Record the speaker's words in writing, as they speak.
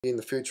in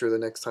the future, the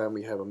next time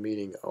we have a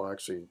meeting, I'll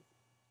actually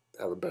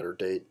have a better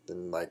date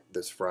than like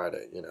this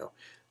Friday, you know.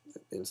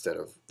 Instead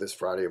of this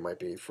Friday, it might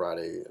be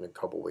Friday in a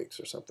couple weeks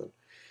or something.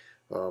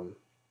 Um,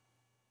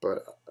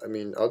 but I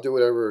mean, I'll do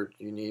whatever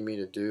you need me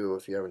to do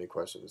if you have any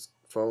questions.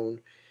 Phone,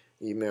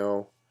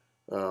 email,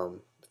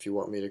 if you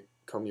want me to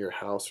come to your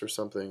house or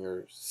something,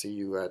 or see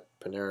you at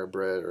Panera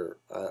Bread or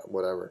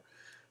whatever,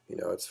 you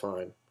know, it's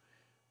fine.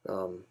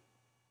 Um,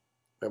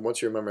 and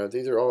once you remember that,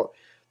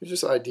 they're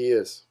just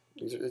ideas.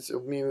 I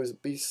mean, it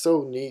would be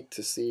so neat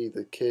to see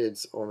the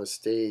kids on a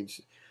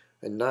stage,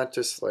 and not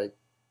just like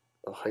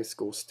a high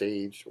school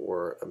stage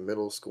or a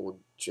middle school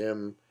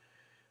gym,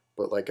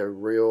 but like a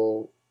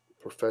real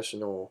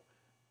professional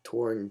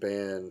touring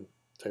band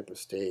type of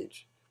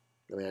stage.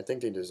 I mean, I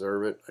think they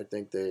deserve it. I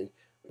think they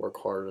work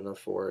hard enough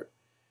for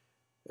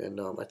it, and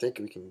I think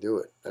we can do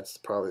it. That's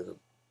probably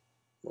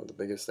one of the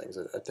biggest things.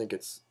 I think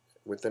it's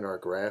within our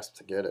grasp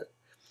to get it.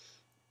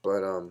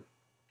 But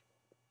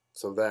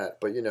so that,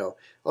 but you know,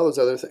 all those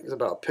other things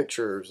about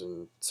pictures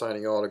and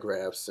signing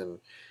autographs, and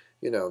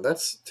you know,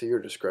 that's to your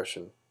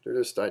discretion. They're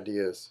just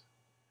ideas.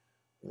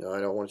 You know,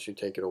 I don't want you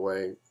to take it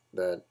away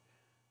that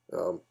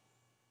um,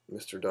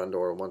 Mr.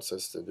 Dundor wants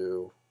us to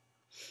do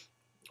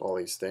all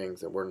these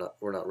things that we're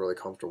not really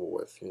comfortable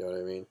with. You know what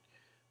I mean?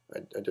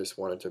 I just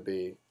want it to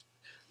be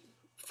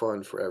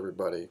fun for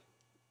everybody,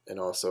 and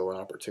also an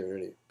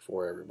opportunity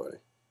for everybody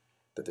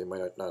that they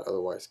might not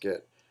otherwise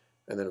get.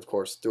 And then, of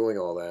course, doing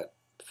all that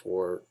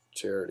for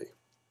charity.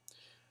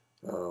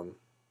 I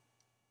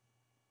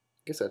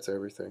guess that's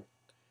everything.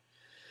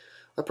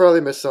 I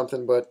probably missed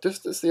something, but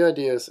just the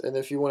ideas. And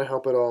if you want to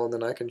help at all,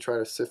 then I can try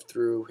to sift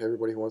through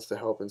everybody who wants to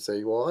help and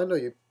say, well, I know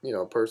you, you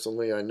know,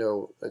 personally, I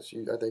know that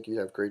I think you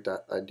have great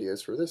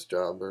ideas for this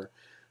job or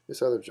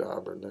this other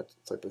job or that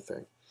type of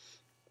thing.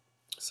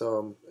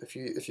 So if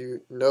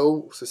you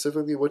know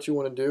specifically what you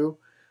want to do,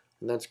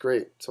 then that's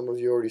great. Some of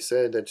you already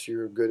said that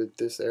you're good at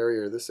this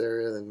area or this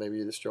area, then maybe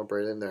you just jump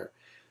right in there.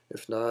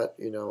 If not,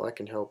 you know, I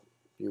can help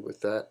you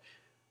with that.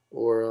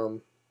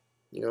 Or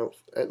you know,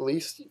 at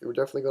least you're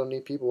definitely going to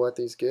need people at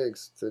these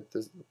gigs to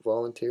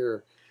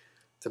volunteer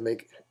to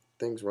make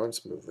things run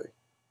smoothly.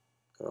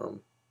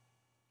 Um,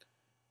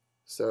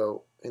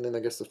 and then I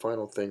guess the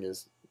final thing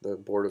is the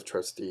board of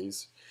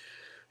trustees.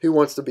 Who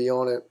wants to be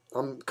on it?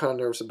 I'm kind of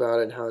nervous about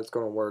it and how it's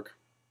going to work.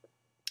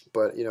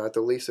 But, you know, at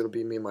the least it'll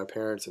be me and my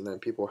parents and then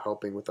people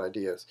helping with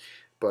ideas.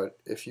 But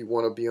if you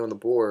want to be on the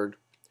board,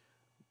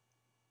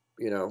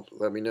 you know,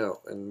 let me know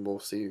and we'll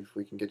see if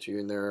we can get you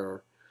in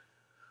there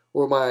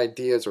or my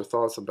ideas or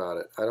thoughts about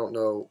it. I don't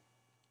know.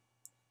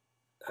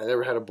 I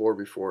never had a board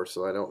before,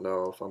 so I don't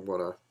know if I'm going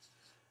to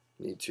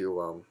need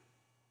to. I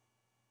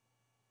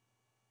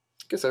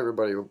guess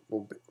everybody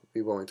will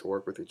be willing to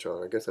work with each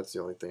other. I guess that's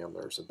the only thing I'm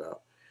nervous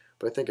about.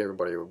 But I think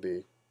everybody will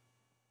be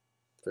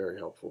very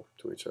helpful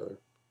to each other.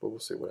 But we'll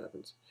see what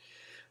happens.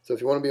 So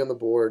if you want to be on the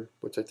board,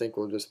 which I think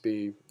will just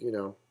be, you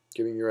know,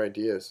 giving your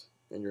ideas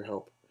and your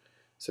help,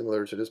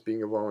 similar to just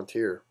being a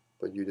volunteer,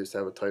 but you just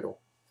have a title,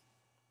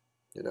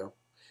 you know.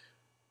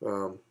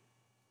 Um,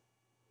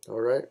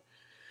 all right.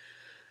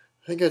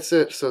 I think that's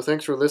it. So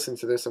thanks for listening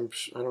to this.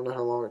 I don't know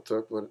how long it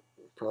took, but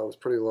it probably was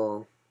pretty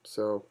long.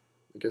 So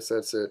I guess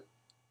that's it.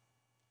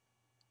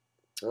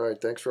 All right.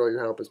 Thanks for all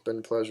your help. It's been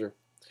a pleasure.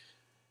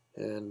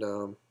 And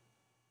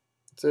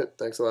that's it.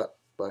 Thanks a lot.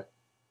 Bye.